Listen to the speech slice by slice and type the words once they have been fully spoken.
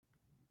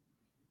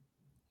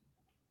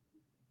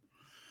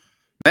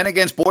Men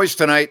against boys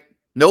tonight.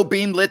 No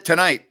beam lit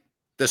tonight.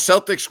 The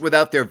Celtics,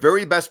 without their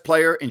very best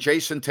player in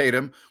Jason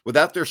Tatum,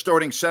 without their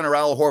starting center,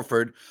 Al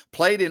Horford,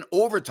 played in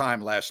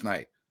overtime last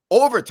night.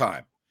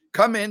 Overtime.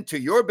 Come into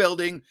your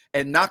building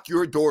and knock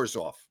your doors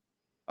off.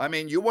 I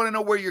mean, you want to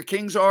know where your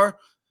Kings are?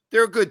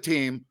 They're a good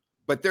team,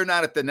 but they're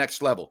not at the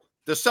next level.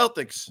 The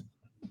Celtics,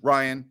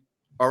 Ryan,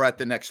 are at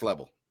the next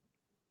level.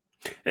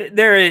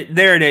 They're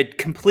at a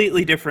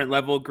completely different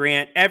level,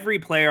 Grant. Every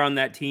player on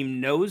that team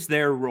knows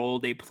their role.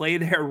 They play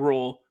their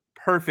role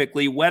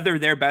perfectly, whether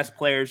their best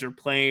players are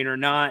playing or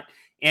not.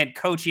 And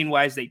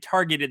coaching-wise, they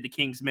targeted the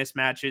Kings'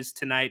 mismatches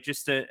tonight.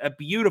 Just a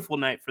beautiful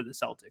night for the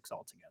Celtics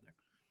altogether.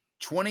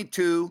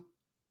 22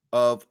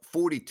 of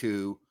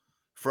 42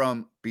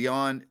 from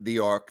beyond the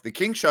arc. The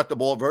Kings shot the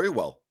ball very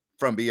well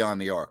from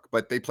beyond the arc,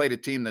 but they played a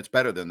team that's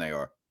better than they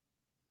are.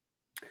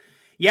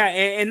 Yeah,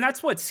 and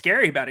that's what's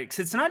scary about it, because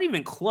it's not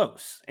even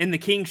close. And the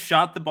Kings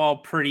shot the ball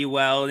pretty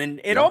well, and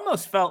it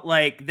almost felt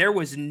like there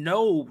was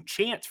no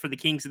chance for the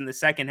Kings in the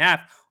second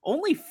half.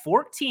 Only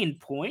 14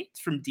 points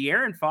from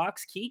De'Aaron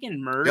Fox,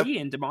 Keegan Murray,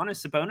 and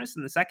Domantas Sabonis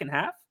in the second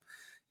half.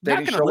 They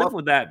Not going to live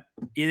with that.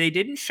 They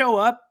didn't show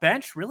up.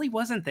 Bench really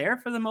wasn't there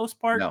for the most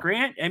part,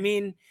 Grant. I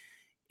mean,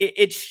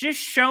 it's just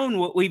shown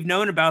what we've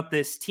known about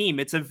this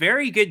team. It's a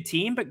very good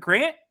team, but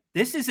Grant,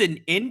 this is an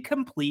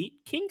incomplete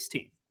Kings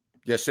team.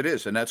 Yes, it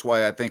is. And that's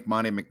why I think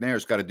Monty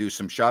McNair's got to do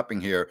some shopping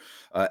here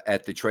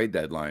at the trade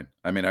deadline.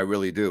 I mean, I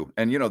really do.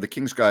 And, you know, the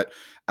Kings got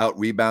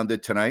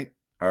out-rebounded tonight,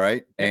 all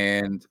right? Yep.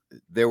 And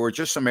there were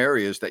just some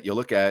areas that you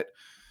look at.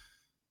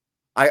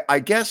 I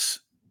guess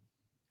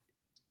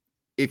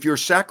if you're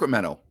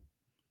Sacramento,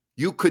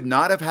 you could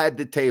not have had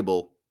the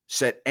table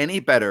set any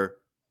better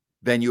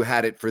than you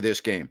had it for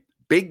this game.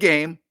 Big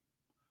game,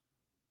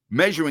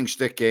 measuring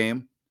stick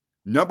game,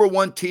 number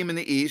one team in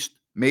the East,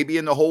 maybe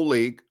in the whole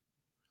league.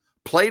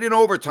 Played in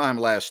overtime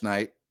last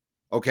night,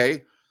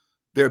 okay?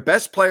 Their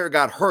best player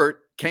got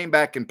hurt, came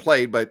back and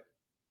played, but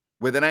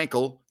with an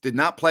ankle, did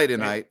not play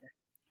tonight.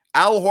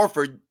 Al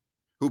Horford,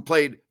 who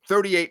played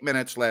 38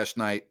 minutes last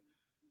night,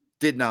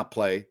 did not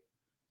play.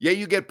 Yeah,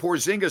 you get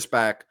Porzingis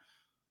back,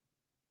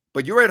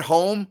 but you're at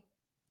home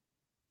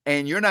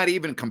and you're not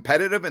even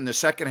competitive in the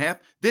second half.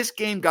 This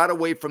game got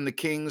away from the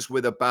Kings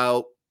with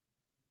about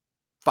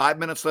 5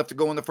 minutes left to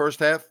go in the first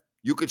half.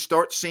 You could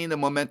start seeing the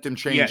momentum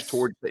change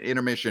towards the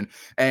intermission,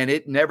 and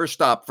it never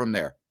stopped from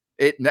there.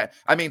 In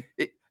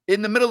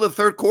the middle of the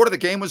third quarter, the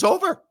game was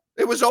over.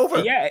 It was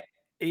over. Yeah,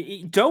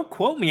 don't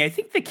quote me. I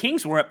think the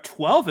Kings were up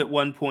 12 at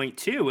one point,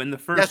 too, in the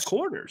first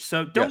quarter.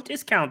 So don't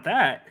discount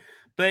that.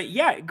 But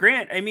yeah,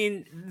 Grant, I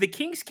mean, the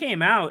Kings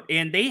came out,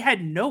 and they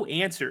had no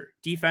answer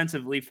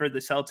defensively for the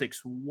Celtics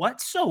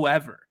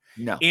whatsoever.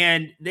 No.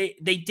 And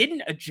they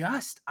didn't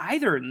adjust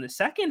either in the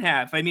second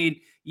half. I mean,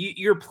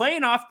 you're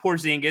playing off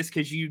Porzingis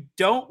because you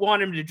don't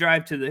want him to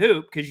drive to the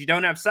hoop because you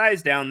don't have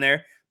size down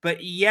there,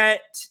 but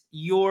yet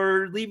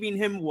you're leaving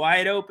him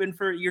wide open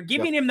you're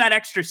giving him that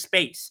extra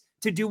space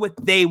to do what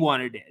they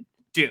wanted to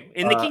do.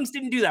 And the Kings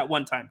didn't do that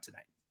one time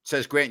tonight.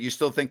 Says Grant, you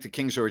still think the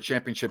Kings are a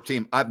championship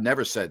team? I've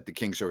never said the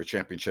Kings are a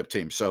championship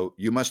team. So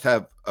you must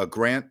have a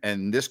Grant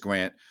and this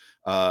Grant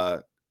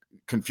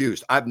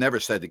confused. I've never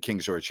said the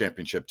Kings are a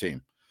championship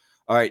team.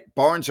 All right,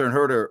 Barnes and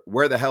Herter,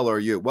 where the hell are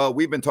you? Well,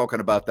 we've been talking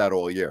about that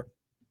all year.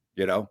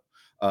 You know,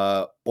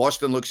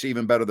 Boston looks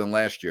even better than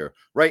last year.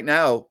 Right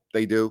now,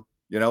 they do,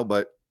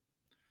 but,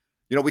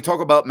 we talk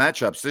about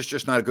matchups. This is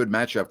just not a good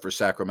matchup for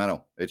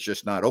Sacramento. It's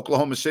just not.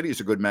 Oklahoma City is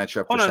a good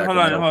matchup for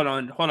Sacramento.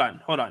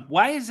 Hold on.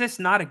 Why is this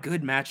not a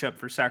good matchup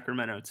for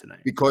Sacramento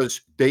tonight?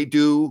 Because they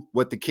do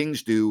what the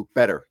Kings do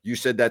better. You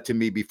said that to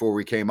me before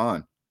we came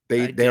on.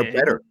 They're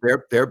better.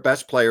 Their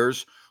best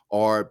players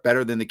are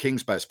better than the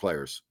Kings' best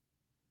players.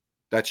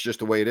 That's just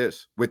the way it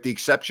is, with the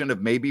exception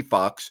of maybe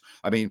Fox.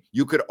 I mean,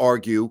 you could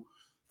argue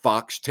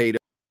Fox, Tatum.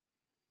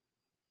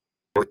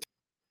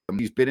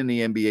 He's been in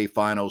the NBA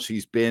Finals.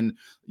 He's been,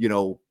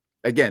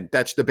 again,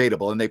 that's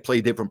debatable, and they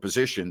play different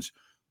positions.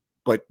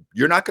 But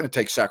you're not going to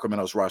take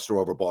Sacramento's roster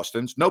over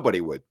Boston's. Nobody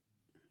would.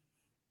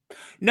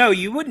 No,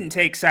 you wouldn't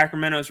take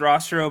Sacramento's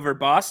roster over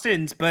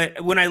Boston's,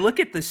 but when I look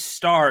at the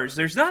stars,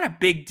 there's not a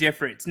big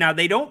difference. Now,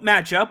 they don't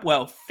match up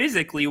well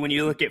physically when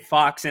you look at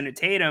Fox and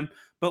Tatum.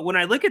 But when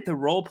I look at the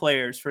role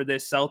players for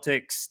this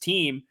Celtics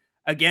team,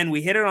 again,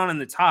 we hit it on in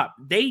the top.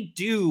 They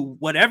do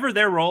whatever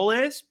their role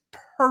is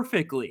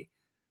perfectly.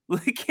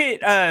 Look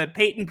at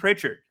Peyton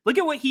Pritchard. Look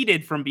at what he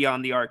did from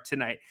beyond the arc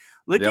tonight.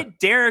 Look at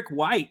Derek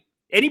White.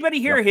 Anybody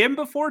hear him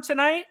before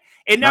tonight?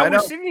 And now we're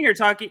sitting here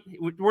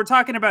we're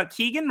talking about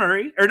Keegan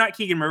Murray, or not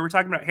Keegan Murray. We're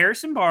talking about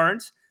Harrison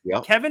Barnes,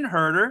 Kevin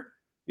Herter.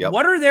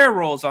 What are their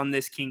roles on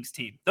this Kings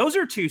team? Those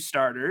are two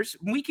starters.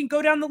 We can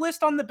go down the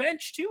list on the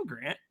bench too,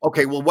 Grant.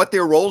 Okay, well, what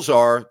their roles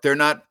are, they're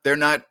not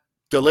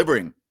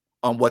delivering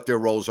on what their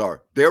roles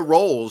are. Their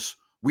roles,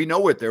 we know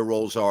what their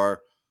roles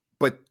are,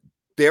 but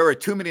there are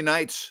too many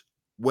nights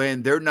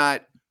when they're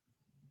not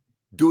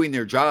doing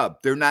their job.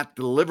 They're not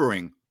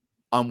delivering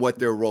on what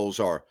their roles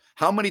are.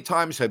 How many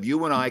times have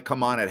you and I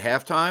come on at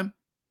halftime?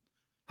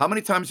 How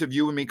many times have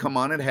you and me come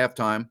on at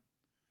halftime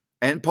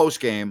and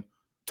postgame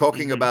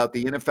talking about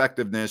the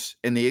ineffectiveness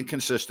and the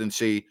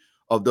inconsistency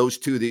of those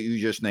two that you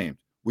just named.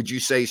 Would you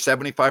say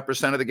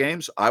 75% of the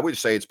games? I would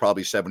say it's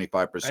probably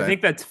 75%. I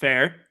think that's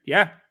fair.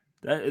 Yeah,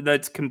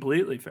 that's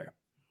completely fair.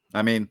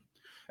 I mean,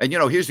 and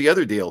here's the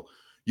other deal.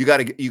 You got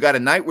a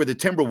night where the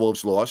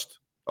Timberwolves lost,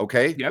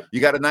 okay? Yep.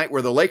 You got a night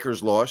where the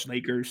Lakers lost.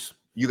 Lakers.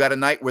 You got a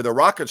night where the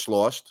Rockets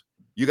lost.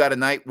 You got a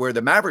night where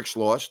the Mavericks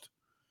lost,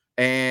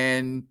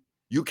 and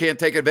you can't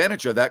take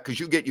advantage of that because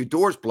you get your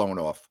doors blown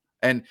off.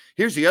 And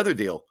here's the other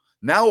deal.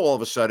 Now, all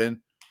of a sudden,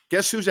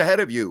 guess who's ahead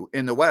of you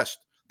in the West?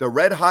 The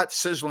red-hot,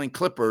 sizzling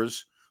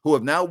Clippers, who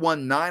have now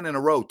won 9 in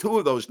a row. 2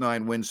 of those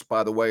 9 wins,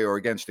 by the way, are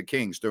against the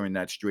Kings during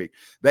that streak.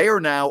 They are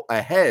now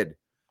ahead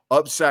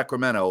of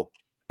Sacramento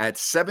at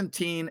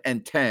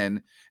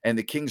 17-10, and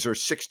the Kings are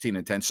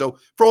 16-10. So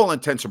for all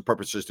intents and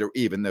purposes, they're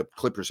even. The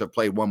Clippers have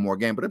played one more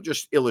game, but I'm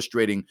just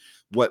illustrating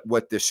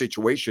what the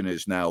situation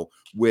is now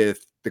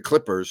with the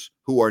Clippers,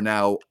 who are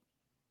now,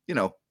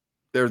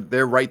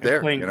 they're right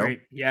there. Playing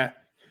great. Yeah.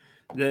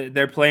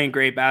 They're playing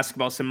great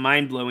basketball. Some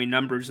mind-blowing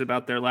numbers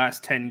about their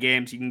last 10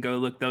 games. You can go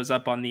look those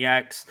up on the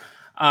X.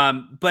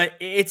 But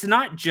it's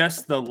not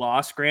just the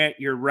loss, Grant.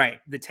 You're right.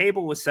 The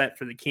table was set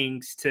for the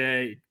Kings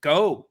to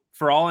go,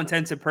 for all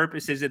intents and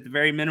purposes, at the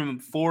very minimum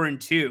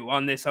 4-2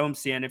 on this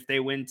homestand if they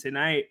win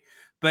tonight.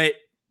 But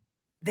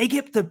they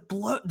get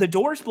the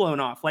doors blown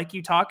off, like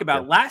you talk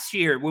about. Yeah. Last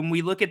year, when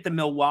we look at the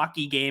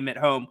Milwaukee game at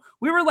home,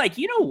 we were like,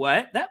 you know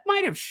what? That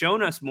might have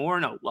shown us more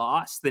in a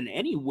loss than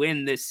any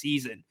win this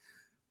season.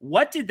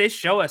 What did this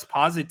show us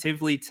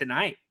positively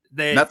tonight?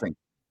 Nothing.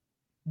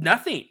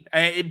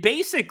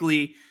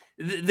 Basically,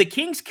 the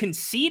Kings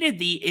conceded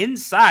the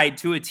inside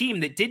to a team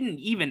that didn't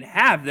even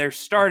have their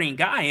starting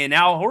guy in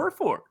Al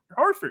Horford.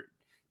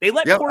 They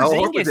let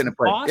Porzingis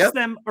boss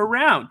them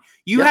around.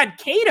 You had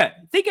Keita.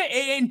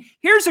 And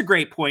here's a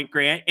great point,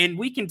 Grant, and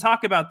we can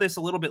talk about this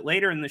a little bit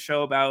later in the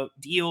show about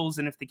deals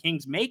and if the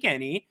Kings make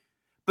any.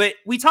 But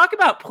we talk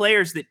about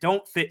players that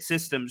don't fit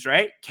systems,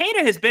 right?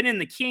 Keita has been in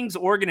the Kings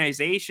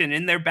organization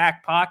in their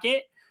back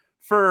pocket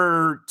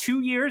for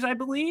 2 years, I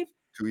believe.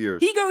 2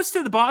 years. He goes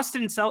to the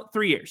Boston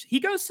 3 years. He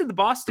goes to the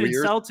Boston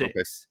Celtics.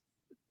 Okay.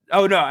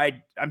 Oh, no,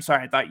 I'm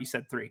sorry. I thought you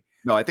said 3.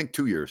 No, I think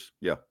 2 years.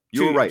 Yeah.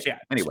 You were right. Yeah.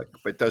 Anyway,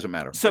 but it doesn't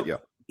matter. So yeah.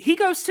 He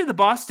goes to the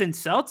Boston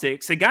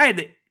Celtics, a guy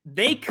that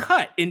they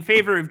cut in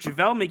favor of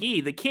JaVale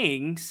McGee, the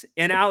Kings,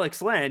 and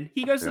Alex Len.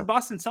 He goes to the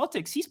Boston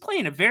Celtics. He's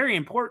playing a very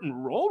important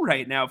role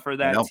right now for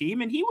that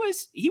team, and he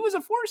was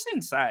a force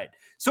inside.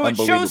 So it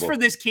shows for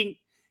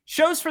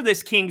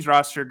this Kings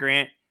roster,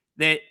 Grant,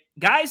 that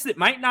guys that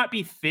might not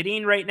be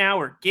fitting right now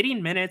or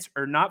getting minutes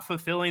or not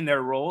fulfilling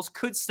their roles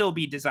could still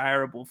be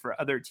desirable for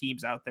other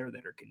teams out there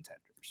that are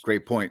contenders.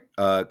 Great point.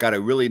 Got a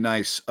really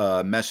nice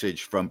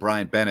message from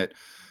Brian Bennett,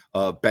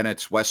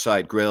 Bennett's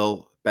Westside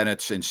Grill,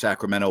 Bennett's in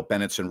Sacramento,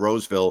 Bennett's in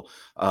Roseville.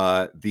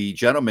 The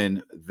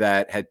gentleman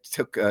that had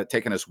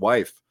taken his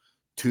wife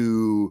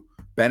to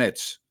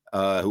Bennett's,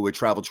 who had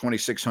traveled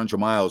 2,600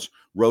 miles,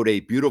 wrote a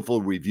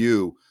beautiful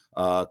review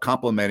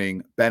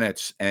complimenting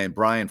Bennett's, and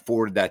Brian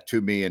forwarded that to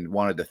me and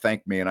wanted to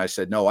thank me. And I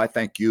said, no, I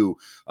thank you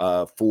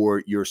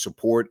for your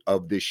support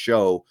of this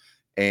show.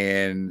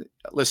 And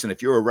listen,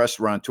 if you're a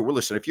restaurateur,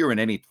 if you're in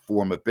any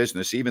form of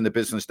business, even the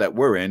business that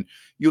we're in,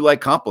 you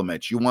like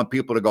compliments. You want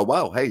people to go,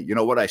 wow, hey, you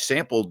know what? I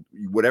sampled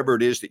whatever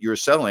it is that you're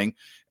selling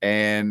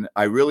and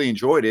I really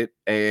enjoyed it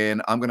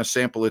and I'm going to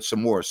sample it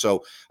some more.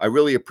 So I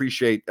really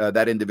appreciate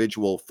that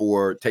individual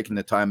for taking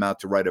the time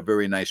out to write a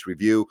very nice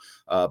review.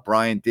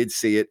 Brian did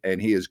see it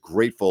and he is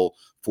grateful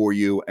for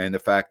you and the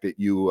fact that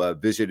you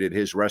visited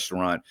his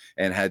restaurant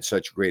and had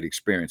such a great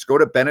experience. Go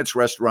to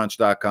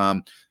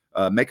Bennett'sRestaurants.com.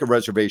 Make a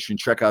reservation,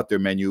 check out their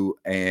menu,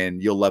 and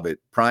you'll love it.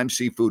 Prime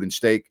Seafood and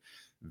Steak,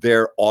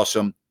 they're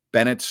awesome.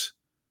 Bennett's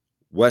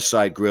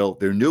Westside Grill,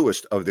 their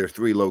newest of their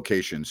 3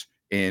 locations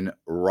in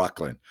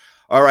Rockland.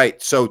 All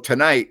right, so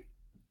tonight,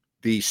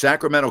 the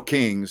Sacramento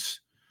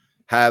Kings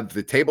have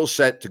the table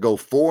set to go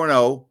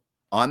 4-0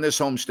 on this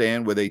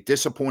homestand with a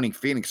disappointing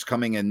Phoenix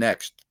coming in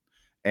next,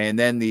 and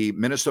then the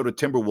Minnesota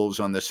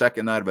Timberwolves on the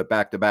second night of a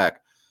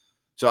back-to-back.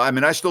 So, I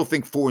mean, I still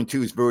think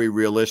 4-2 is very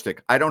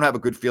realistic. I don't have a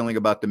good feeling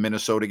about the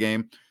Minnesota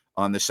game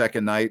on the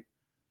second night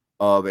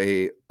of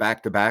a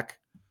back-to-back,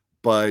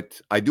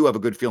 but I do have a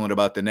good feeling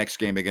about the next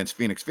game against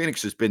Phoenix.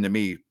 Phoenix has been, to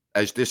me,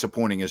 as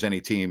disappointing as any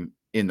team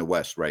in the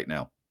West right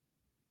now.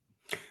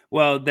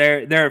 Well,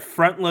 they're a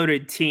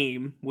front-loaded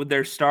team with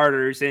their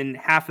starters, and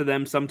half of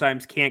them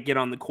sometimes can't get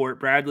on the court.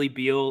 Bradley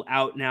Beal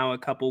out now a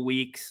couple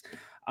weeks.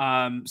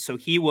 So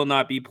he will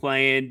not be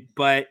playing,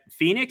 but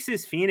Phoenix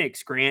is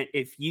Phoenix, Grant.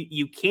 If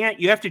you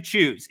have to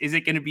choose. Is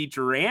it going to be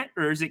Durant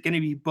or is it going to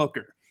be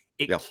Booker?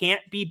 It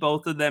can't be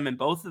both of them, and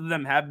both of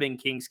them have been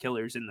Kings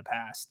killers in the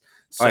past.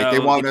 So all right, they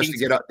want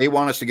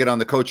us to get on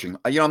the coaching.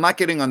 I'm not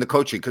getting on the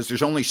coaching because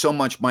there's only so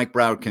much Mike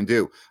Brown can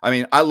do. I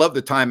mean, I love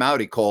the timeout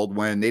he called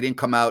when they didn't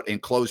come out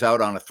and close out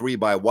on a 3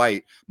 by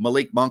White.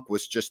 Malik Monk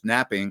was just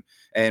napping,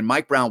 and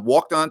Mike Brown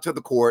walked onto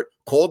the court,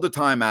 called the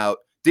timeout,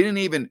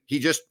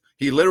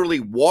 he literally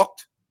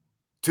walked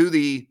to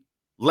the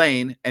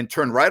lane and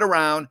turned right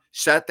around,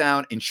 sat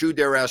down, and chewed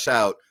their ass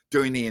out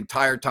during the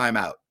entire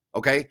timeout.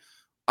 Okay.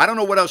 I don't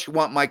know what else you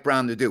want Mike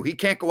Brown to do. He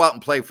can't go out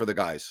and play for the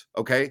guys.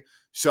 Okay.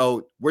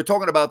 So we're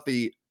talking about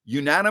the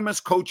unanimous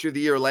coach of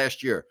the year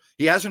last year.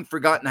 He hasn't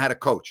forgotten how to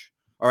coach.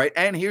 All right.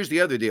 And here's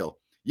the other deal.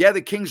 Yeah,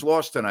 the Kings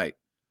lost tonight.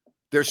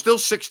 They're still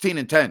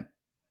 16-10. All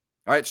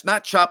right. It's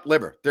not chopped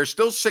liver. They're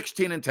still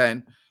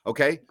 16-10.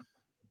 Okay.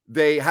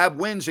 They have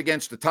wins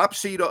against the top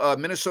seed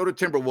Minnesota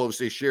Timberwolves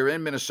this year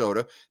in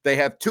Minnesota. They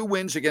have 2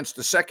 wins against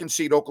the second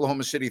seed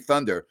Oklahoma City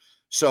Thunder.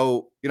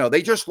 So,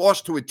 they just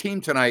lost to a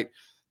team tonight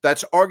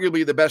that's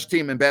arguably the best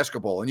team in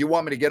basketball. And you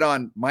want me to get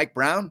on Mike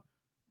Brown?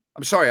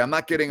 I'm sorry, I'm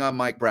not getting on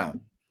Mike Brown.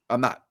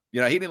 I'm not. He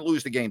didn't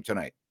lose the game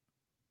tonight.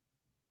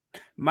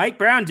 Mike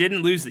Brown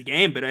didn't lose the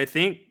game, but I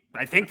think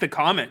the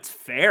comment's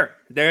fair.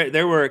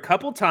 There were a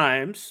couple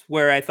times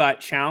where I thought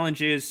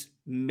challenges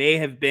may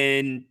have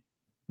been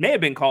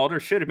called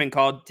or should have been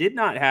called, did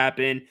not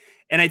happen.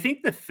 And I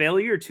think the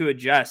failure to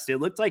adjust, it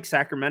looked like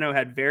Sacramento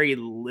had very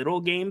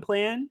little game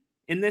plan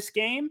in this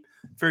game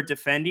for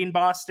defending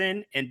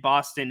Boston, and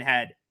Boston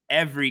had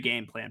every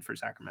game plan for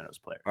Sacramento's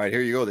players. All right,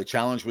 here you go. The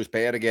challenge was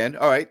bad again.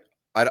 All right.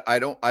 I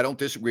don't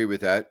disagree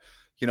with that.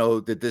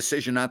 The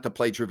decision not to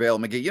play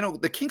JaVale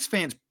McGee. The Kings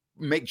fans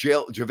make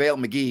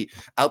JaVale McGee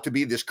out to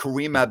be this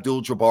Kareem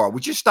Abdul-Jabbar.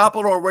 Would you stop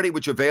it already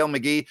with JaVale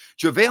McGee?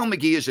 JaVale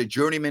McGee is a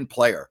journeyman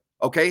player.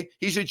 Okay?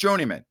 He's a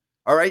journeyman.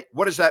 All right?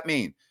 What does that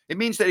mean? It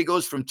means that he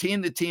goes from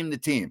team to team to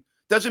team.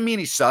 Doesn't mean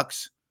he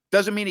sucks.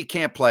 Doesn't mean he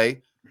can't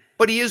play.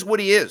 But he is what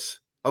he is.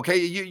 Okay?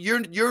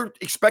 You're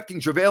expecting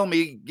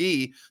JaVale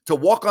McGee to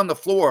walk on the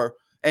floor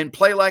and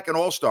play like an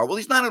all-star. Well,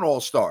 he's not an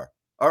all-star.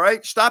 All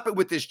right? Stop it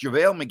with this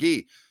JaVale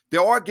McGee.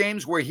 There are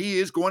games where he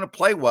is going to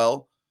play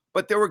well,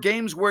 but there were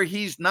games where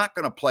he's not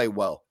going to play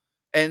well.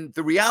 And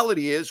the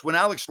reality is, when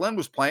Alex Len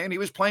was playing, he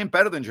was playing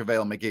better than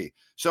JaVale McGee.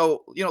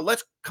 So,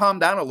 let's calm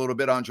down a little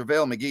bit on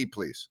JaVale McGee,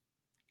 please.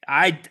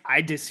 I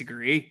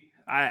disagree.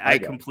 I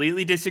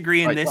completely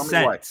disagree in this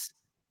sense.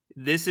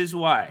 This is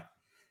why.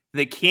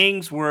 The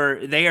Kings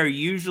they are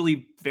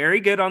usually very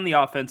good on the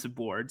offensive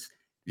boards.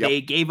 Yep.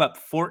 They gave up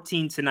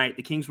 14 tonight.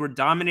 The Kings were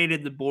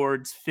dominated the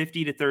boards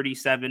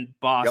 50-37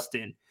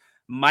 Boston. Yep.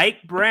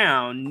 Mike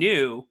Brown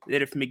knew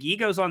that if McGee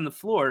goes on the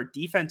floor,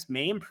 defense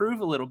may improve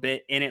a little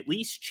bit and at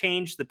least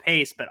change the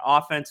pace, but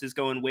offense is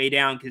going way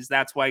down because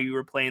that's why you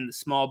were playing the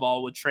small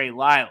ball with Trey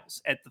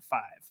Lyles at the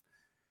 5.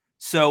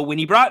 So when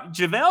he brought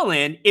JaVale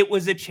in, it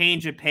was a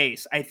change of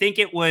pace. I think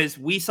it was,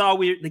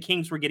 the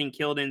Kings were getting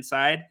killed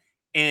inside,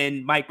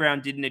 and Mike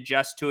Brown didn't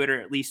adjust to it or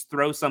at least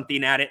throw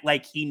something at it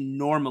like he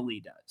normally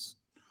does.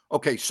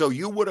 Okay, so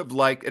you would have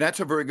liked, and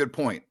that's a very good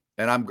point,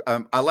 and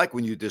I like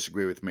when you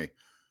disagree with me.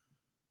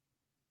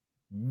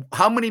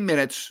 How many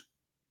minutes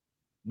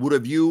would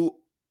have you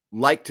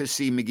liked to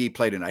see McGee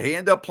play tonight? He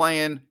ended up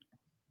playing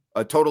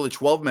a total of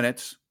 12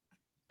 minutes,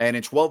 and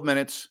in 12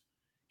 minutes,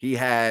 he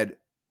had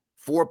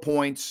 4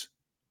 points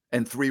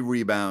and 3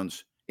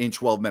 rebounds in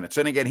 12 minutes.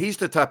 And again, he's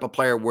the type of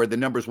player where the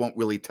numbers won't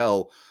really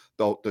tell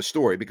the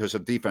story because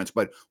of defense.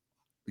 But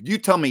you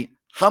tell me,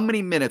 how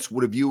many minutes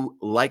would have you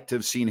liked to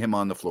have seen him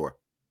on the floor?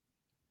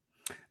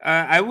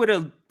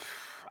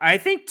 I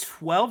think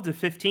 12 to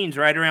 15 is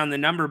right around the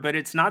number, but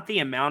it's not the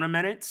amount of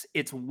minutes.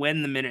 It's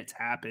when the minutes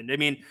happened. I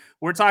mean,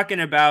 we're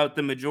talking about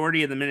the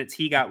majority of the minutes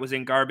he got was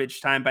in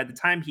garbage time. By the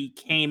time he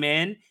came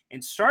in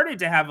and started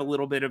to have a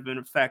little bit of an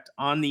effect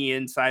on the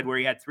inside where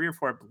he had 3 or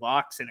 4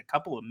 blocks in a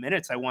couple of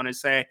minutes, I want to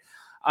say,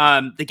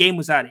 the game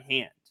was out of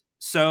hand.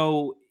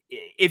 So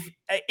if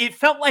it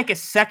felt like a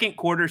second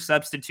quarter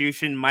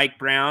substitution, Mike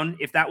Brown,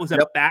 if that was a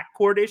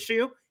backcourt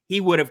issue,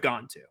 he would have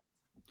gone to.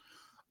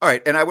 All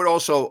right. And I would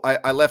also,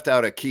 I left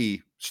out a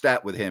key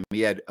stat with him.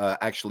 He had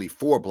actually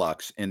 4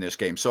 blocks in this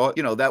game. So,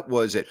 that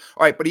was it.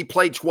 All right. But he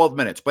played 12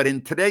 minutes. But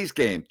in tonight's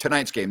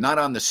game, not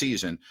on the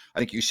season, I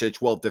think you said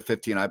 12 to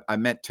 15. I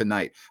meant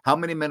tonight. How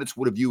many minutes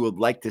would you have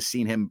liked to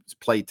seen him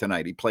play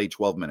tonight? He played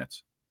 12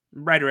 minutes.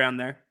 Right around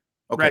there.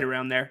 Okay. Right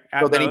around there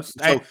at most.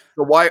 So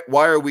why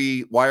are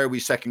we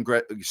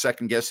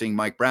second guessing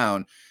Mike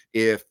Brown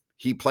if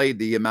he played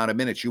the amount of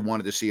minutes you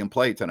wanted to see him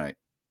play tonight?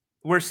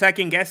 We're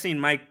second guessing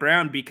Mike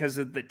Brown because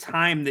of the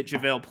time that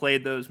JaVale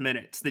played those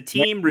minutes. The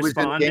team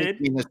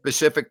responded in the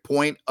specific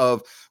point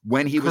of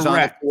when he was on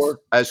the floor.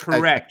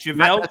 Correct. JaVale,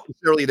 not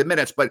necessarily the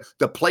minutes, but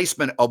the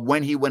placement of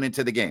when he went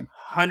into the game.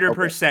 100%.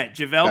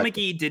 JaVale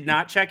McGee did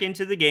not check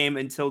into the game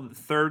until the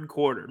third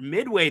quarter,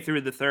 midway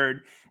through the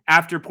third,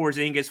 after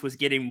Porzingis was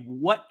getting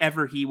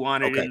whatever he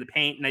wanted in the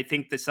paint. And I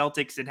think the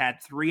Celtics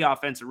had 3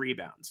 offensive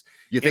rebounds.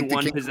 You think the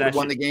Kings would have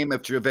won the game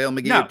if JaVale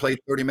McGee had played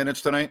 30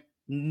 minutes tonight?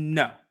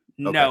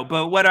 No,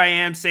 but what I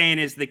am saying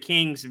is the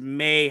Kings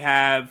may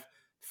have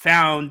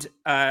found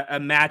a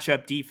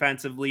matchup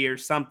defensively or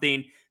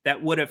something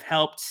that would have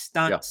helped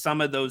stunt some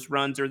of those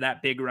runs or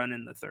that big run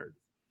in the third.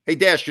 Hey,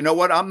 Dash, you know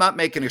what? I'm not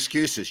making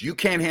excuses. You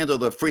can't handle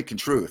the freaking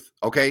truth,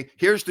 okay?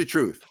 Here's the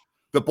truth.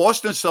 The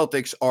Boston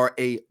Celtics are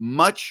a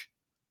much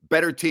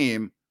better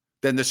team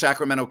than the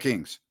Sacramento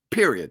Kings,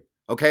 period,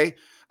 okay?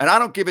 And I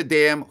don't give a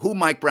damn who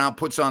Mike Brown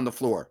puts on the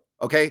floor,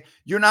 okay?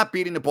 You're not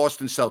beating the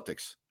Boston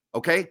Celtics,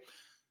 okay?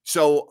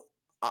 So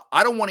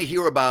I don't want to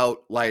hear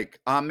about, like,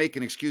 I'm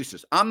making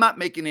excuses. I'm not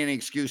making any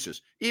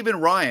excuses. Even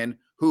Ryan,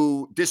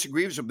 who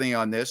disagrees with me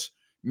on this,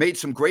 made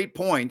some great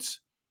points.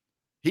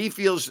 He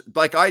feels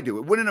like I do.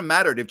 It wouldn't have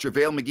mattered if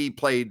JaVale McGee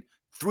played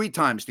 3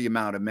 times the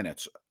amount of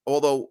minutes,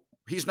 although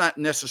he's not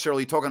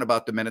necessarily talking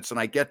about the minutes, and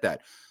I get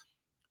that.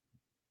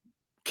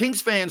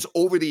 Kings fans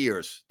over the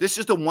years, this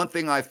is the one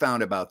thing I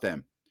found about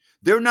them.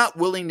 They're not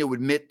willing to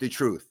admit the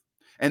truth,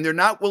 and they're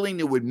not willing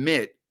to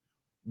admit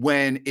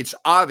when it's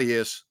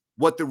obvious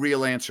what the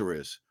real answer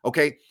is.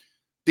 Okay.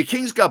 The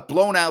Kings got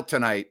blown out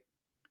tonight,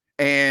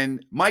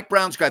 and Mike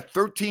Brown's got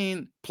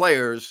 13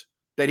 players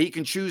that he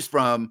can choose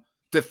from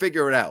to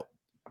figure it out.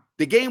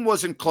 The game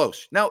wasn't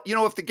close. Now,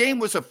 if the game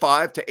was a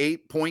 5 to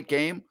 8 point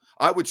game,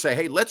 I would say,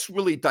 hey, let's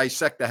really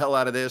dissect the hell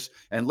out of this,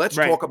 and let's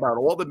talk about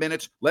all the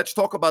minutes. Let's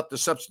talk about the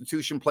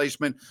substitution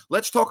placement.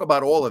 Let's talk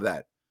about all of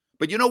that.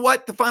 But you know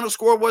what the final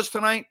score was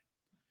tonight?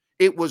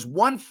 It was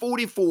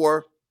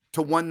 144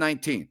 to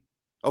 119.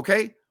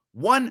 Okay?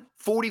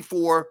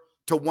 144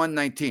 to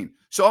 119.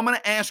 So I'm going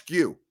to ask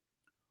you,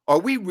 are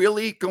we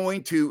really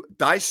going to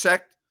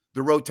dissect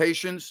the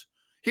rotations?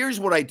 Here's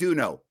what I do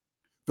know.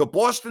 The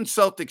Boston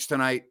Celtics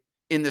tonight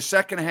in the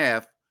second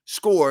half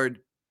scored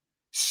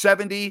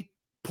 70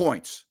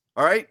 points.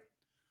 All right?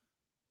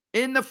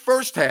 In the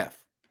first half,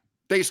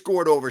 they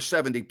scored over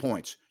 70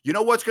 points. You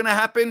know what's going to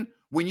happen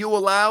when you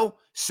allow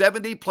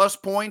 70 plus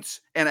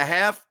points and a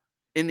half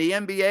in the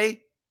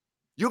NBA?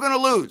 You're going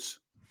to lose.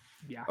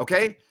 Yeah.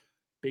 Okay?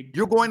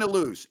 You're going to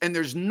lose. And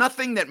there's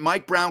nothing that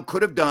Mike Brown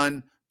could have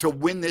done to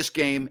win this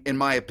game, in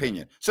my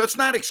opinion. So it's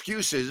not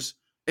excuses,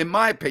 in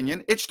my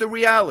opinion. It's the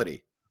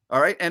reality. All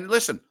right? And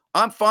listen,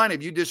 I'm fine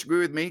if you disagree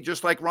with me,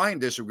 just like Ryan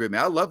disagreed with me.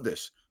 I love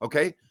this.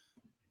 Okay?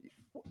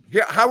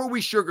 Here, how are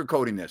we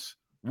sugarcoating this?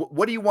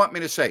 What do you want me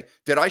to say?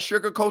 Did I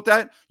sugarcoat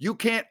that? You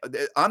can't.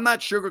 I'm not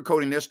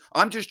sugarcoating this.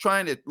 I'm just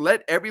trying to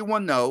let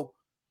everyone know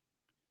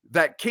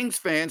that Kings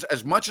fans,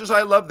 as much as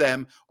I love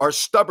them, are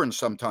stubborn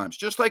sometimes,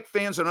 just like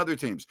fans on other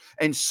teams.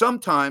 And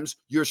sometimes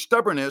your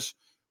stubbornness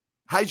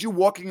has you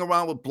walking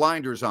around with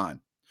blinders on.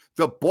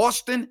 The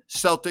Boston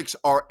Celtics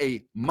are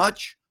a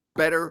much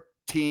better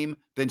team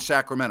than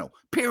Sacramento,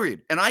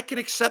 period. And I can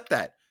accept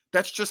that.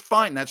 That's just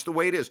fine. That's the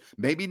way it is.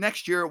 Maybe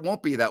next year it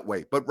won't be that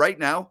way. But right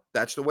now,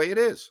 that's the way it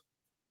is.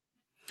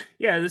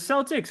 Yeah, the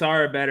Celtics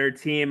are a better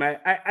team.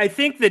 I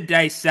think the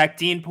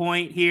dissecting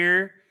point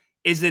here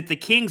is that the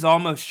Kings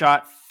almost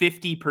shot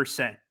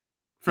 50%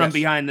 from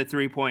behind the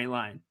 3-point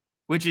line,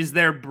 which is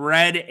their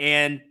bread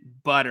and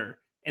butter.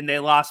 And they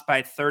lost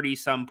by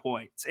 30-some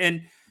points.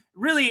 And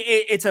really,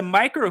 it's a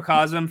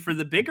microcosm for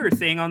the bigger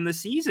thing on the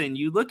season.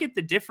 You look at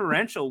the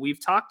differential.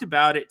 We've talked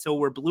about it till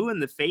we're blue in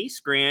the face,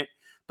 Grant.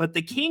 But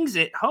the Kings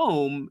at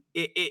home,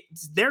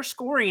 they're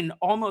scoring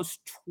almost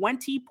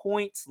 20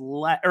 points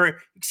less,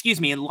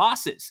 in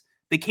losses.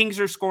 The Kings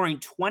are scoring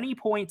 20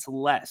 points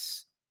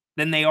less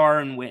than they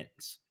are in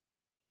wins.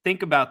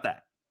 Think about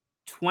that.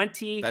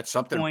 20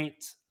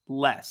 points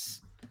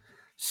less.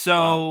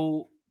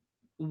 So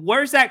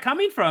where's that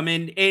coming from?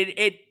 And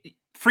it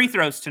free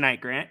throws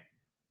tonight, Grant.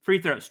 Free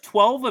throws,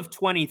 12 of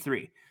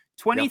 23.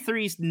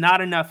 23 is not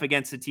enough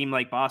against a team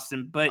like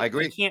Boston, but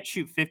you can't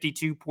shoot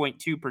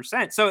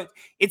 52.2%. So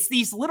it's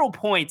these little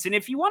points. And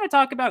if you want to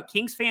talk about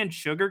Kings fans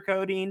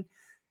sugarcoating,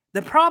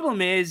 the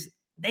problem is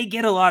they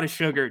get a lot of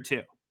sugar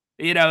too.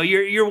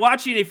 You're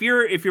watching, if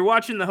you're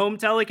watching the home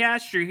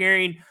telecast, you're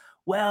hearing,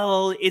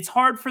 well, it's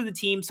hard for the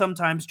team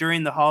sometimes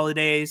during the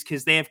holidays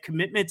because they have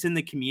commitments in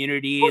the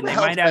community, and they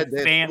might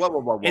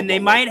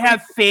have might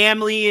have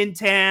family in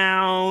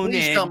town.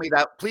 Please tell me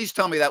that. Please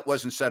tell me that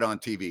wasn't said on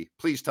TV.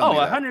 Please tell me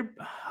that.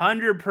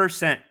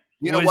 100%.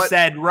 You know what?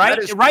 Said right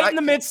in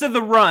the midst of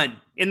the run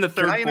in the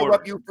third quarter. Can I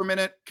interrupt you for a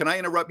minute? Can I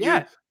interrupt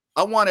you?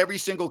 I want every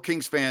single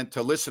Kings fan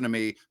to listen to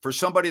me, for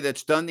somebody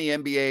that's done the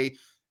NBA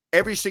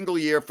every single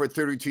year for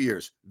 32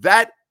 years.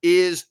 That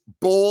is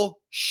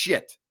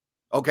bullshit.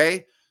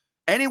 Okay?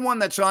 Anyone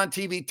that's on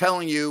TV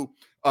telling you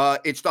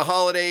it's the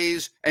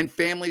holidays and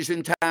families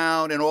in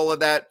town and all of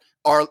that,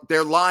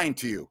 they're lying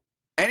to you.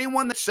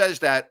 Anyone that says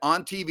that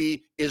on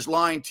TV is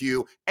lying to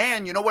you.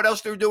 And you know what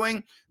else they're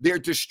doing? They're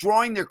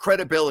destroying their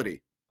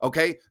credibility.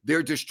 Okay?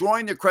 They're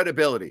destroying their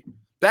credibility.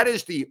 That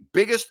is the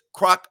biggest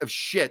crock of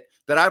shit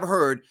that I've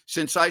heard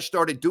since I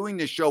started doing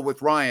this show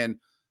with Ryan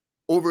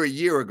over a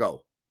year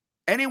ago.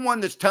 Anyone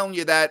that's telling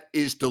you that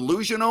is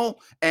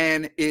delusional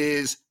and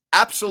is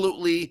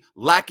absolutely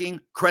lacking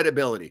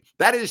credibility.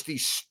 That is the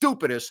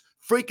stupidest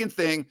freaking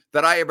thing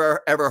that I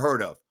ever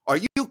heard of. Are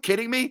you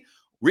kidding me?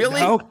 Really?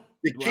 No,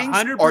 the Kings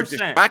 100%. are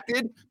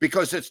distracted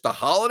because it's the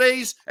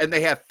holidays and they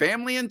have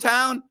family in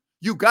town?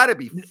 You got to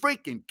be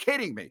freaking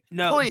kidding me.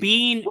 No,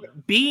 Please.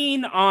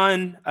 being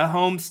on a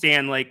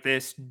homestand like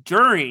this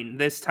during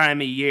this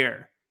time of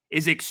year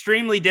is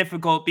extremely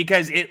difficult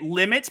because it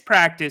limits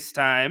practice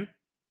time.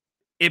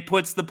 It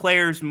puts the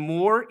players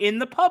more in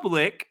the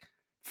public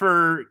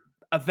for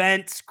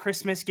events,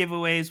 Christmas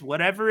giveaways,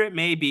 whatever it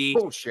may be.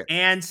 Bullshit.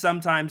 And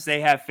sometimes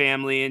they have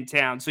family in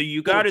town. So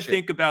you got to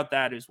think about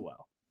that as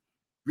well.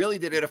 Really?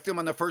 Did it film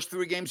on the first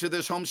 3 games of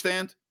this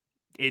homestand?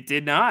 It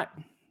did not.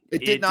 It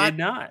did It not. did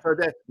not. So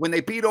that when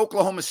they beat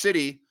Oklahoma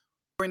City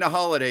during the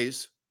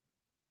holidays,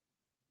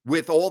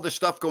 with all the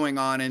stuff going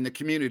on in the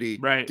community,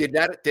 Right. did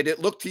it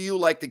look to you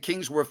like the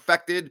Kings were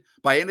affected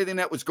by anything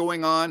that was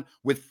going on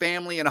with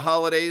family and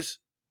holidays?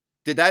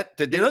 Did They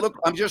it look look?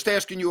 I'm just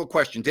asking you a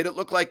question. Did it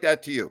look like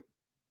that to you?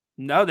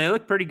 No, they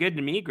look pretty good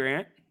to me,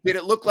 Grant. Did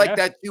it look like Yeah.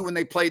 that to you when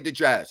they played the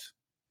Jazz?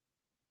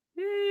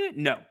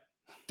 No,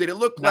 Did it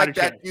look not a like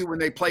that to chance. you when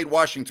they played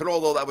Washington,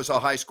 although that was a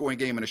high-scoring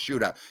game and a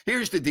shootout?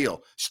 Here's the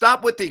deal.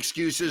 Stop with the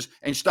excuses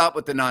and stop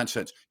with the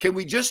nonsense. Can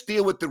we just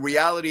deal with the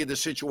reality of the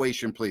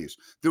situation, please?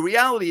 The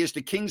reality is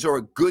the Kings are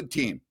a good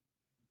team.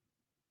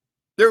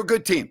 They're a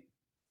good team.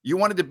 You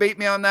want to debate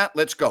me on that?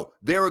 Let's go.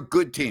 They're a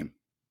good team.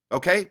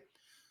 Okay?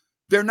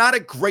 They're not a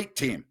great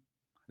team.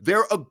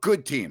 They're a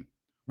good team.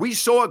 We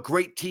saw a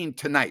great team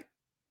tonight.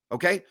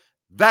 Okay?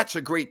 That's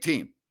a great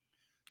team.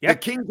 The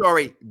Yep. Kings are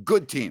a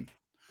good team.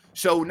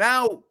 So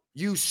now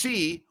you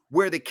see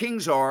where the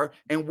Kings are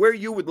and where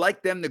you would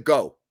like them to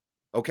go.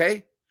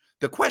 Okay?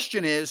 The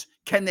question is,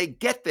 can they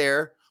get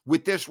there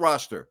with this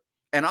roster?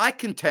 And I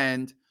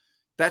contend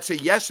that's a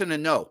yes and a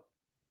no.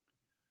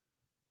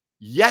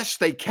 Yes,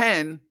 they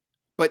can,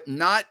 but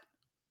not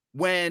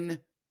when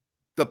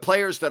the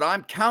players that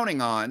I'm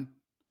counting on,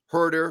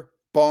 Herter,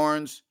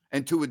 Barnes,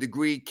 and to a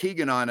degree,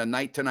 Keegan on a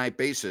night-to-night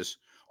basis,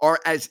 are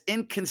as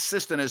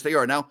inconsistent as they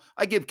are. Now,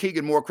 I give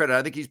Keegan more credit.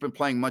 I think he's been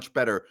playing much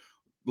better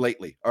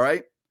lately, all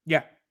right?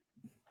 Yeah.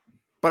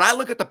 But I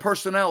look at the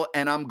personnel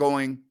and I'm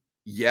going,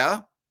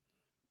 yeah.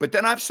 But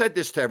then I've said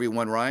this to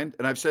everyone, Ryan,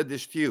 and I've said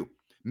this to you.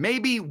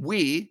 Maybe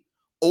we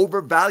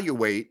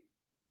overvaluate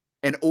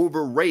and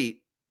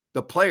overrate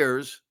the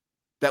players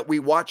that we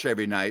watch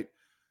every night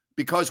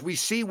because we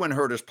see when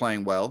Herter's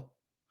playing well.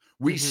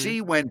 We Mm-hmm.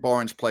 see when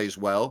Barnes plays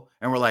well,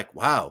 and we're like,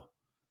 wow.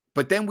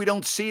 But then we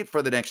don't see it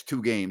for the next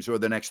 2 games or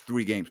the next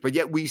 3 games. But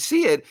yet we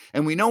see it,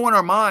 and we know in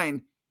our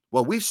mind,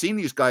 well, we've seen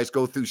these guys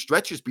go through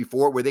stretches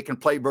before where they can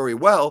play very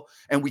well,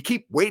 and we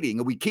keep waiting,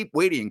 and we keep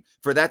waiting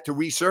for that to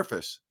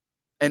resurface.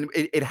 And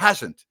it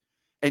hasn't.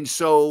 And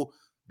so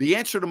the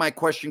answer to my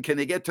question, can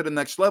they get to the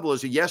next level,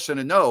 is a yes and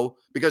a no,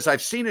 because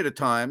I've seen it at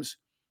times.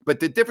 But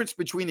the difference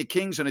between the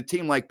Kings and a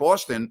team like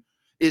Boston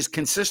is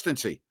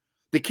consistency.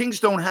 The Kings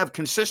don't have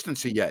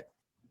consistency yet.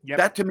 Yep.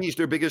 That to me is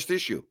their biggest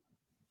issue.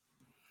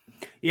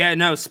 Yeah,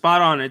 no,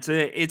 spot on.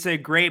 It's a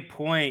great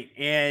point.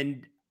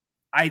 And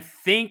I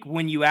think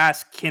when you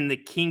ask, can the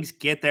Kings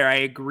get there? I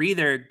agree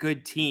they're a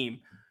good team,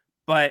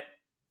 but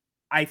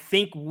I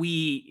think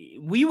we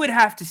would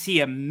have to see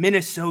a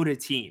Minnesota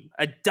team,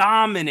 a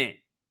dominant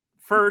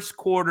first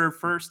quarter,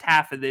 first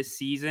half of this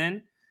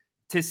season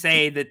to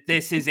say that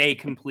this is a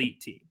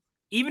complete team.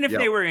 Even if Yep.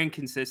 they were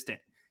inconsistent,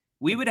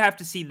 we would have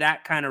to see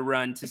that kind of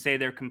run to say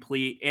they're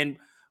complete. And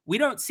we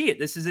don't see it.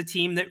 This is a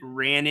team that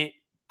ran it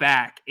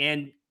back.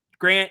 And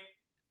Grant,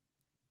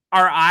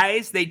 our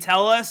eyes, they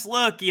tell us,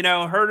 look,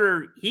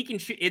 Herter, he can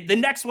shoot. The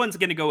next one's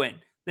going to go in.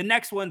 The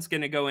next one's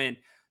going to go in.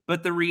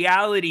 But the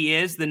reality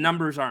is the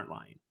numbers aren't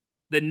lying.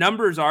 The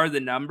numbers are the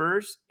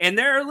numbers, and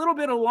they're a little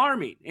bit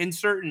alarming in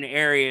certain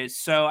areas.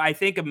 So I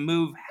think a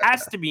move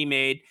has to be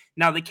made.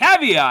 Now, the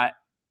caveat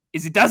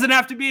is it doesn't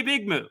have to be a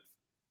big move.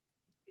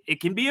 It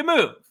can be a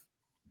move.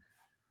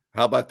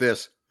 How about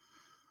this?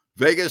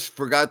 Vegas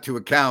forgot to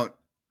account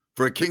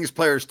for a Kings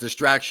player's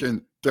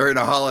distraction during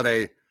a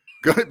holiday.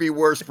 Going to be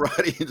worse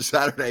Friday and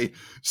Saturday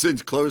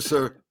since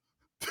closer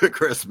to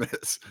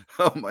Christmas.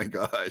 Oh my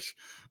gosh.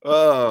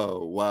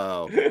 Oh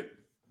wow.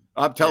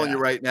 I'm telling you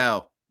right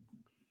now.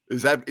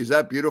 Is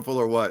that beautiful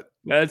or what?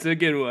 That's a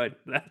good one.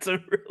 That's a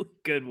really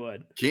good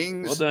one.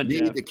 Kings Well done,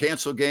 need Jeff. to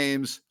cancel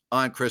games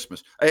on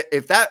Christmas.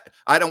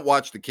 I don't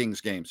watch the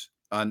Kings games.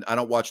 I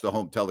don't watch the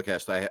home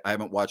telecast. I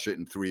haven't watched it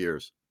in 3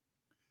 years.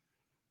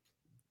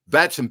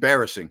 That's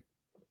embarrassing.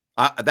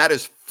 That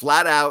is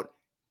flat out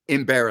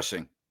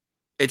embarrassing.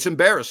 It's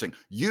embarrassing.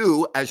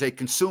 You, as a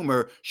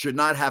consumer, should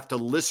not have to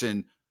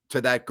listen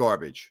to that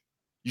garbage.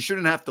 You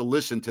shouldn't have to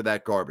listen to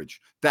that garbage.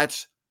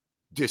 That's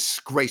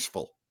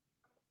disgraceful.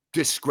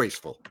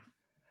 Disgraceful.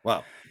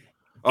 Wow.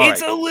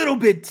 It's a little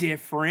bit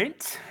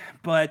different,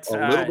 but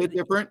a little bit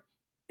different.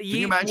 Can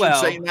you imagine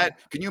saying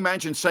that? Can you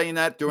imagine saying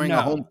that during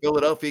a home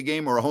Philadelphia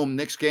game or a home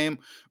Knicks game?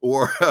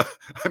 Or,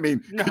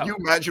 can you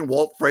imagine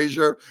Walt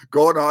Frazier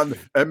going on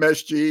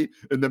MSG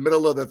in the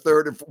middle of the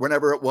third,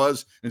 whenever it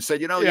was, and said,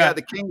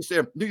 the Kings,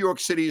 New York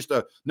City is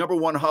the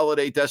 #1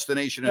 holiday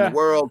destination in the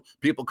world.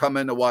 People come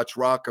in to watch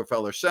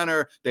Rockefeller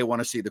Center. They want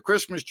to see the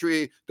Christmas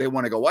tree. They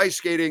want to go ice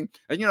skating.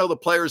 And, the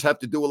players have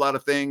to do a lot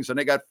of things, and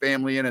they got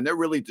family in, and they're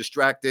really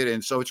distracted.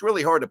 And so it's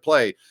really hard to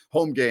play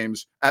home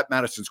games at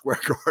Madison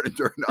Square Garden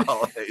during the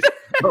holidays.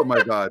 Oh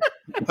my God.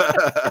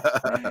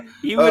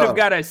 He would have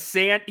got a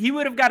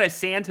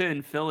Santa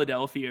in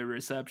Philadelphia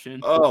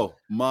reception. Oh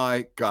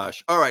my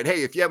gosh. All right.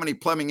 Hey, if you have any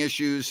plumbing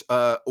issues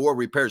or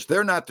repairs,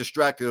 they're not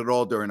distracted at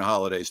all during the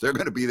holidays. They're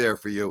going to be there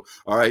for you.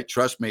 All right.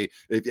 Trust me.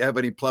 If you have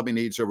any plumbing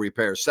needs or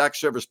repairs,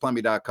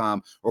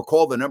 SackServicePlumbing.com or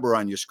call the number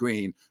on your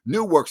screen.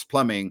 New Works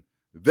Plumbing,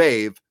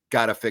 they've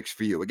got a fix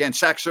for you. Again,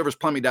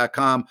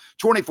 SackServicePlumbing.com,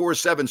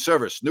 24/7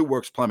 service. New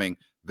Works Plumbing,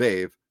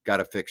 they've got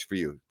a fix for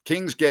you.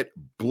 Kings get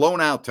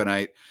blown out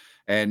tonight.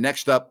 And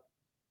next up,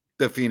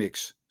 the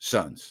Phoenix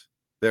Suns.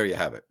 There you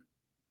have it.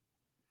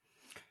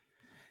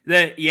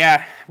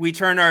 We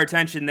turned our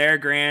attention there,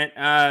 Grant.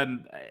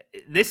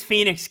 This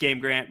Phoenix game,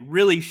 Grant,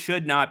 really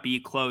should not be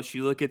close.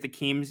 You look at the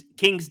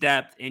Kings'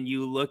 depth, and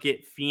you look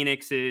at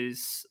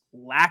Phoenix's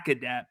lack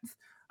of depth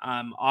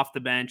off the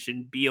bench,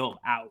 and Beal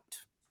out.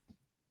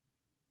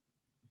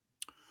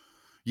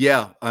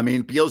 Yeah, I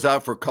mean, Beal's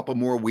out for a couple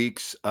more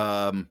weeks.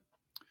 The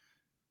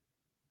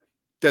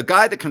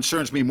guy that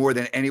concerns me more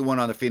than anyone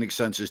on the Phoenix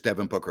Suns is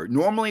Devin Booker.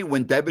 Normally,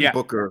 when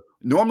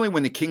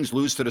the Kings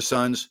lose to the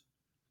Suns,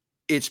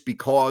 it's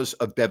because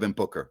of Devin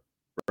Booker,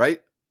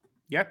 right?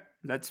 Yep,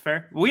 that's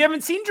fair. We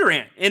haven't seen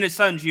Durant in a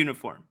Suns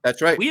uniform.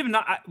 That's right. We have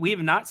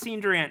not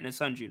seen Durant in a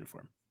Suns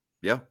uniform.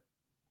 Yeah.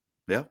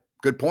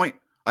 Good point.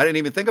 I didn't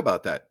even think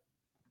about that.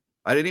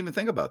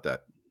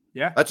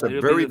 Yeah, that's a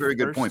very, very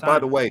good point. By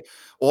the way,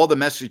 all the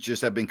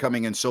messages have been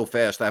coming in so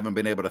fast. I haven't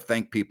been able to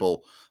thank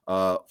people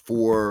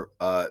for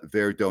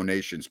their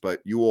donations,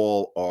 but you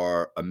all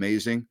are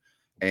amazing.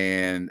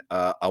 And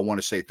I want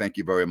to say thank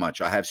you very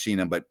much. I have seen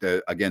them, but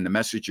again, the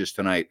messages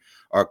tonight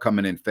are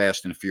coming in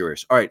fast and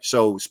furious. All right.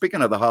 So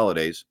speaking of the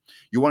holidays,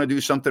 you want to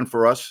do something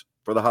for us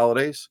for the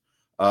holidays?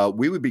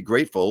 We would be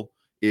grateful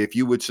if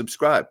you would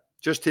subscribe.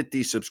 Just hit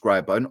the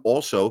subscribe button.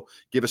 Also,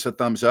 give us a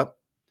thumbs up.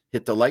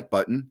 Hit the like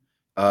button.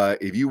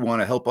 If you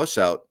want to help us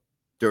out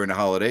during the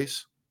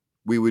holidays,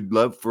 we would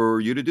love for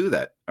you to do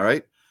that. All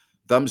right.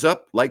 Thumbs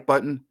up, like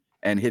button,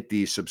 and hit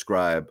the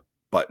subscribe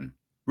button.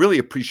 Really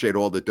appreciate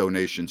all the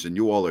donations, and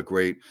you all are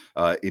great.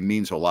 It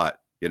means a lot,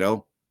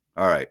 All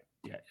right.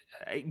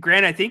 Yeah.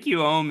 Grant, I think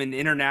you owe him an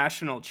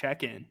international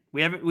check-in.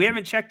 We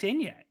haven't checked in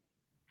yet.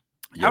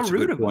 How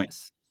rude of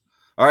us.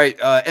 All right,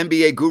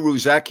 NBA guru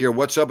Zach here.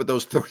 What's up with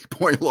those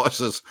 30-point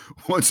losses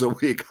once a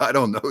week? I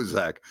don't know,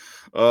 Zach.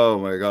 Oh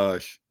my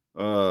gosh.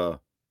 All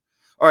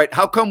right,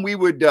 how come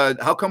we're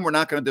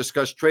not going to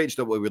discuss trades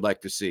that we would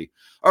like to see?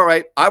 All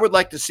right, I would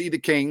like to see the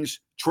Kings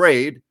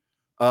trade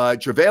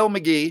JaVale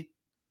McGee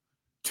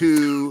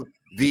to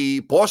the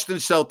Boston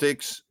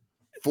Celtics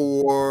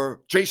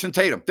for Jason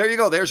Tatum. There you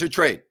go. There's a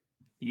trade.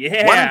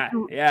 Yeah.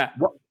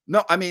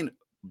 No, I mean,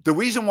 the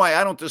reason why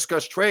I don't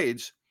discuss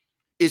trades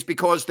is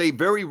because they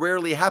very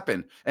rarely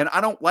happen. And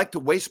I don't like to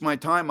waste my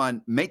time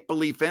on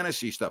make-believe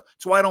fantasy stuff.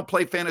 That's why I don't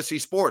play fantasy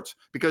sports,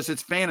 because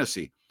it's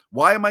fantasy.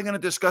 Why am I going to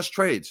discuss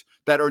trades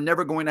that are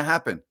never going to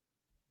happen?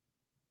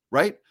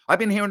 Right? I've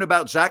been hearing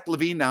about Zach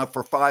LaVine now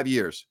for 5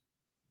 years.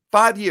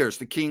 5 years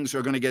the Kings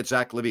are going to get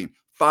Zach LaVine.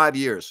 5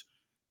 years.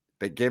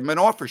 They gave him an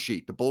offer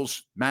sheet. The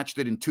Bulls matched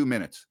it in 2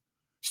 minutes.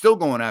 Still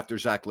going after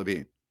Zach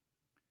LaVine.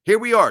 Here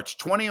we are. It's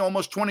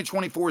almost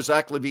 2024.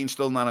 Zach LaVine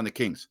still not on the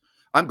Kings.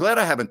 I'm glad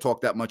I haven't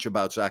talked that much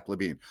about Zach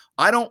LaVine.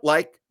 I don't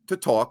like to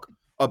talk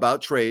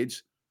about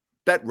trades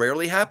that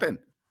rarely happen.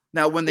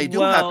 Now, when they do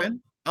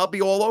happen, I'll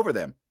be all over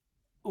them.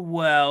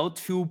 Well,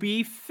 to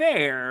be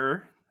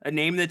fair, a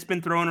name that's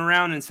been thrown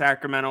around in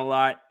Sacramento a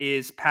lot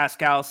is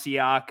Pascal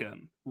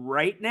Siakam.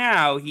 Right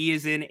now, he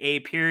is in a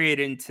period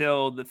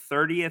until the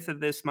 30th of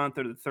this month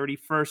or the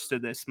 31st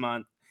of this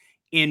month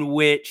in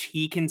which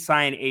he can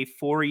sign a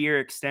 4-year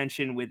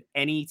extension with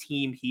any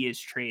team he is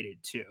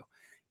traded to.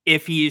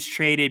 If he is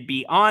traded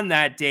beyond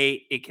that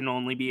date, it can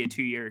only be a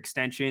 2-year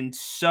extension.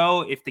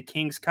 So if the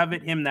Kings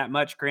covet him that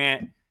much,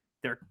 Grant,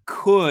 there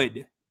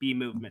could be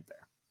movement there.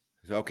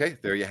 Okay,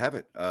 there you have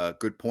it.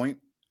 Good point.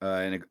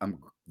 And I'm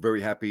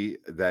very happy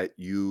that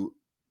you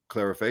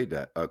clarified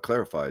that.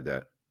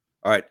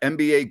 All right,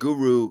 NBA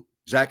guru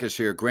Zach is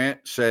here. Grant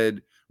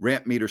said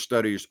ramp meter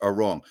studies are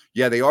wrong.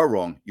 Yeah, they are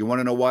wrong. You want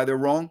to know why they're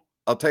wrong?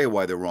 I'll tell you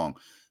why they're wrong.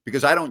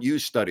 Because I don't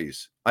use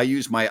studies. I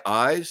use my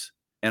eyes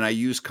and I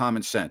use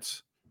common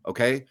sense.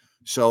 Okay,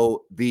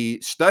 so the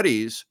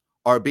studies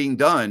are being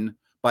done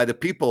by the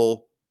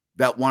people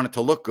that want it to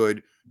look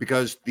good,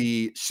 because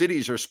the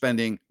cities are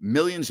spending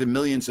millions and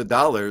millions of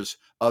dollars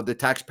of the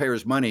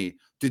taxpayers' money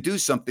to do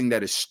something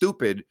that is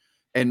stupid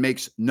and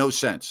makes no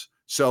sense.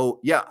 So,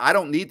 yeah, I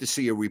don't need to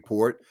see a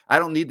report. I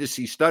don't need to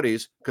see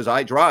studies, because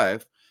I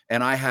drive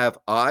and I have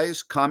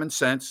eyes, common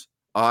sense,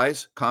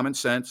 eyes, common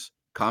sense,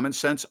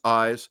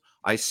 eyes.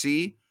 I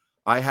see.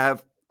 I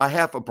have a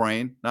half a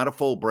brain, not a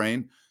full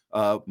brain.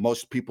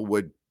 Most people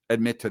would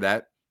admit to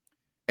that.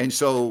 And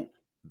so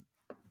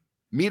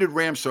metered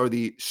ramps are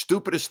the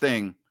stupidest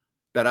thing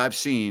that I've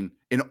seen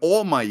in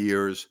all my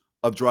years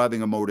of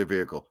driving a motor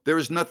vehicle. There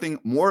is nothing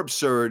more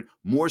absurd,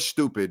 more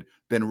stupid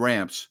than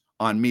ramps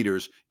on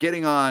meters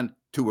getting on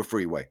to a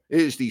freeway.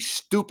 It is the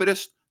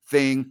stupidest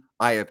thing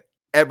I have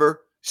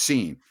ever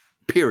seen,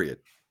 period.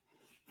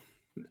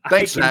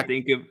 Thanks, I can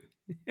think of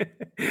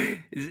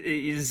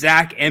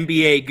Zach,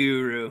 NBA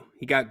guru.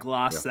 He got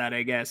glossed that,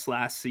 I guess,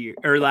 last year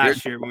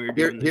when we were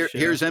doing this show.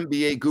 Here's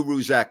NBA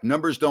guru Zach.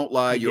 Numbers don't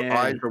lie. Your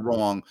eyes are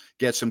wrong.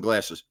 Get some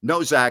glasses.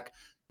 No, Zach,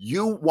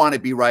 you want to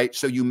be right,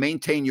 so you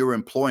maintain your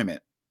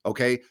employment.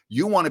 Okay.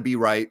 You want to be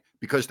right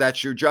because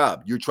that's your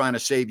job. You're trying to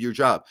save your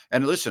job.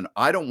 And listen,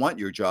 I don't want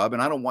your job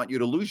and I don't want you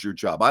to lose your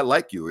job. I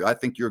like you. I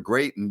think you're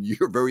great and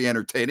you're very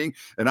entertaining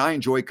and I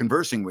enjoy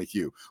conversing with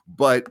you.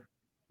 But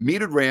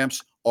metered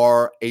ramps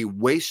are a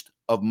waste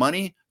of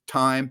money,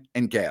 time,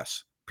 and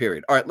gas,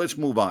 period. All right, let's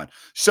move on.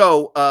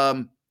 So,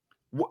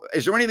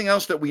 is there anything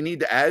else that we need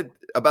to add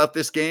about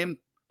this game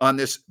on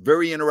this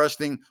very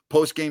interesting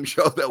post-game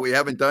show that we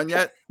haven't done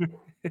yet?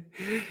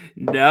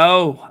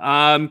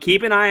 No.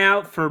 Keep an eye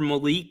out for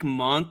Malik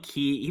Monk.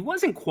 He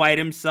wasn't quite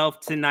himself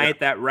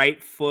tonight, that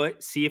right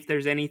foot. See if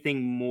there's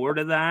anything more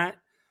to that.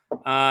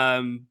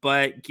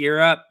 But gear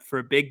up for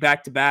a big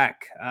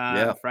back-to-back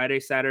Friday,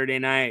 Saturday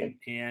night.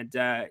 And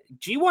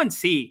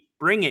G1C,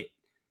 bring it.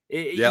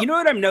 You know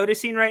what I'm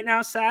noticing right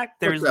now, Sack?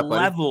 There's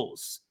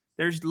levels.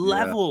 There's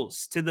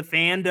levels to the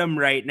fandom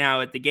right now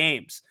at the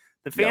games.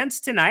 The fans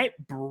tonight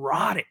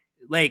brought it.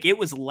 Like, it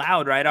was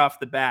loud right off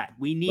the bat.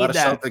 We need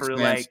that for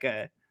fans.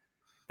 There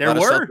were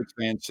Celtics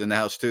fans in the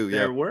house too.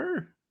 There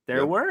were,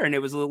 and it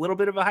was a little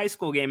bit of a high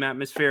school game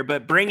atmosphere.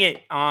 But bring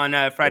it on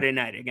Friday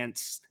night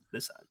against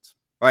the Suns.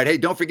 All right. Hey,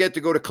 don't forget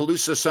to go to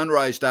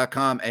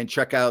CalusaSunrise.com and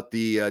check out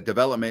the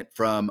development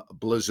from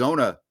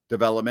Blazona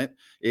Development.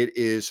 It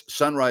is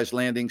Sunrise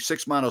Landing,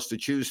 6 models to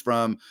choose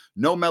from.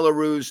 No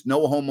Mellorews,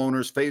 no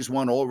homeowners. Phase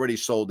 1 already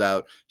sold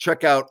out.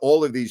 Check out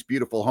all of these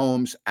beautiful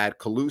homes at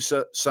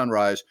Calusa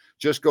Sunrise.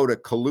 Just go to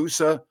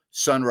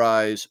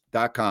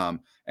CalusaSunrise.com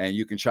and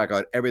you can check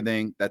out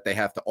everything that they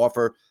have to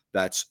offer.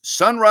 That's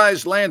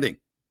Sunrise Landing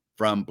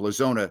from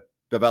Blazona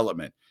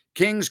Development.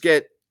 Kings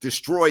get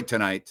destroyed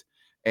tonight.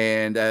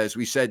 And as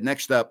we said,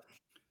 next up,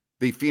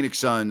 the Phoenix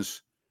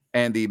Suns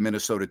and the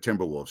Minnesota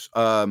Timberwolves.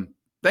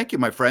 Thank you,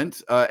 my friend.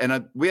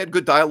 And we had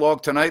good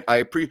dialogue tonight.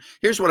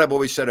 Here's what I've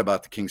always said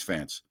about the Kings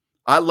fans.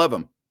 I love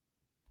them.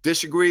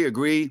 Disagree,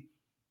 agree.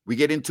 We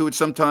get into it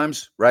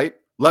sometimes, right?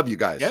 Love you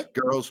guys,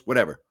 girls,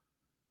 whatever.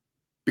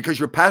 Because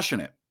you're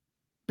passionate.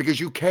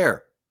 Because you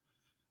care.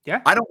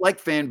 Yeah. I don't like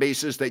fan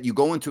bases that you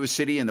go into a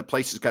city and the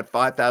place has got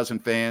 5,000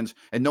 fans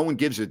and no one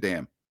gives a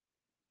damn.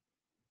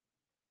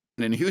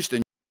 And in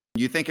Houston,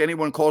 you think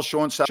anyone calls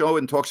Sean's show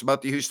and talks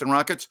about the Houston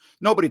Rockets?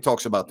 Nobody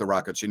talks about the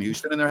Rockets in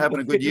Houston, and they're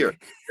having a good year.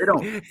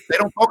 They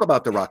don't talk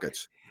about the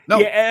Rockets. No.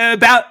 Yeah,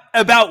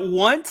 about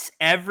once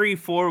every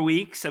 4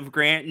 weeks of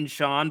Grant and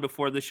Sean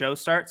before the show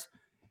starts.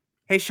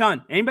 Hey,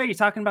 Sean, anybody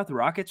talking about the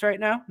Rockets right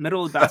now?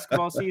 Middle of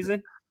basketball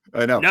season?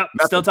 I know. Nope,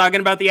 still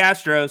talking about the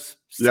Astros.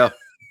 Yeah.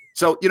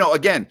 So,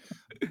 again,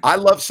 I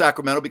love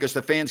Sacramento because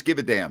the fans give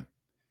a damn.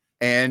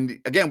 And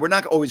again, we're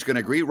not always going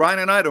to agree. Ryan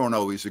and I don't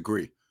always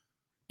agree.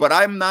 But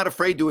I'm not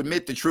afraid to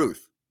admit the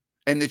truth.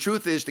 And the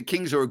truth is the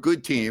Kings are a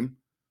good team,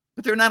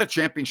 but they're not a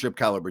championship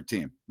caliber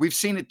team. We've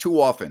seen it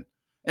too often.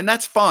 And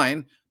that's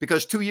fine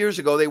because 2 years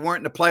ago, they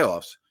weren't in the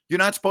playoffs. You're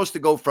not supposed to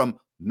go from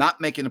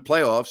not making the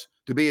playoffs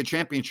to be a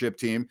championship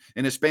team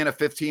in a span of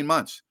 15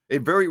 months.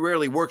 It very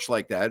rarely works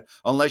like that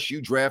unless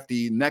you draft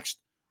the next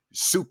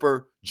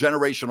super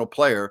generational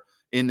player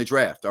in the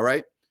draft. All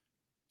right.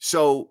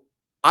 So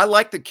I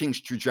like the Kings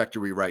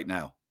trajectory right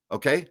now.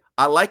 Okay.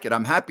 I like it.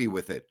 I'm happy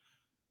with it.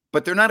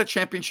 But they're not a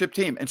championship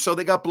team. And so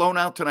they got blown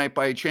out tonight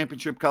by a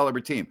championship caliber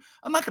team.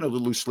 I'm not going to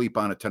lose sleep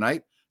on it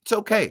tonight. It's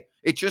okay.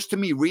 It just, to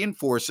me,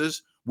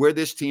 reinforces where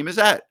this team is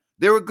at.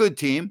 They're a good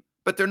team,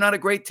 but they're not a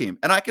great team.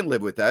 And I can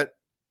live with that.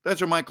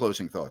 Those are my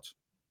closing thoughts.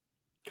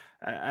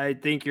 I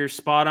think you're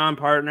spot on,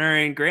 partner.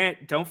 And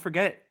Grant, don't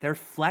forget, they're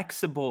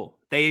flexible.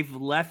 They've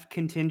left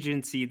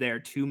contingency there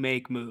to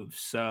make moves.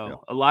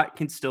 So a lot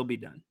can still be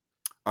done.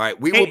 All right.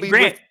 We will be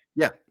Grant.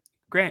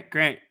 Grant,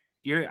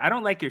 I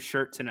don't like your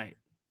shirt tonight.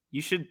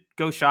 You should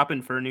go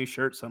shopping for a new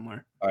shirt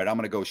somewhere. All right, I'm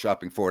going to go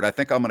shopping for it. I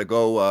think I'm going to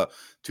go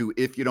to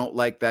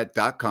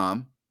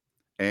ifyoudon'tlikethat.com,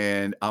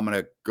 and I'm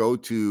going to go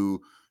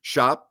to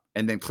shop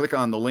and then click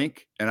on the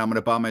link, and I'm going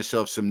to buy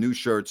myself some new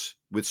shirts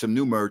with some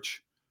new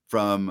merch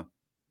from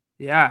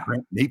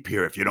Grant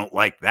Napier, if you don't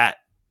like that.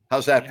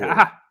 How's that for you?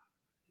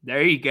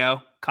 There you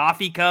go.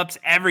 Coffee cups,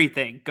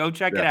 everything. Go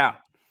check it out.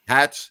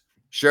 Hats,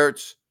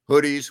 shirts,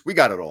 hoodies. We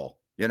got it all,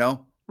 We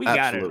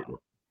got it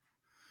all.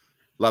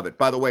 Love it.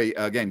 By the way,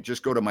 again,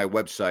 just go to my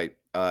website,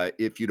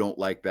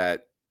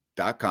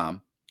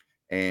 ifyoudon'tlikethat.com,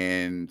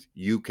 and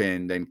you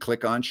can then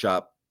click on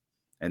shop,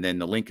 and then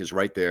the link is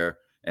right there,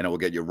 and it will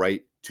get you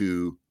right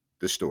to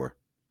the store.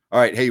 All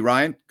right. Hey,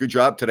 Ryan, good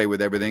job today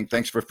with everything.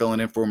 Thanks for filling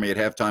in for me at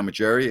halftime with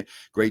Jerry.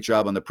 Great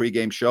job on the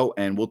pregame show,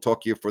 and we'll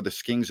talk to you for the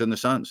Kings and the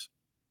Suns.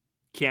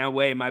 Can't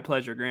wait. My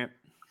pleasure, Grant.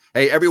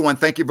 Hey, everyone,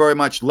 thank you very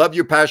much. Love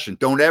your passion.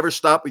 Don't ever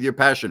stop with your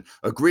passion.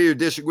 Agree or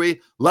disagree.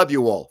 Love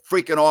you all.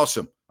 Freaking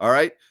awesome. All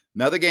right.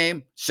 Another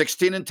game,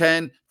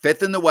 16-10,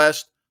 fifth in the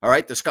West. All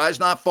right, the sky's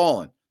not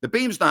falling. The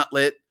beam's not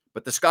lit,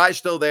 but the sky's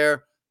still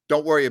there.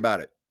 Don't worry about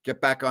it. Get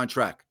back on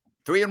track.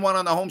 3-1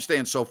 on the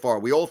homestand so far.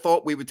 We all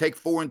thought we would take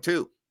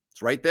 4-2.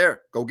 It's right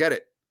there. Go get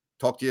it.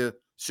 Talk to you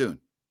soon.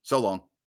 So long.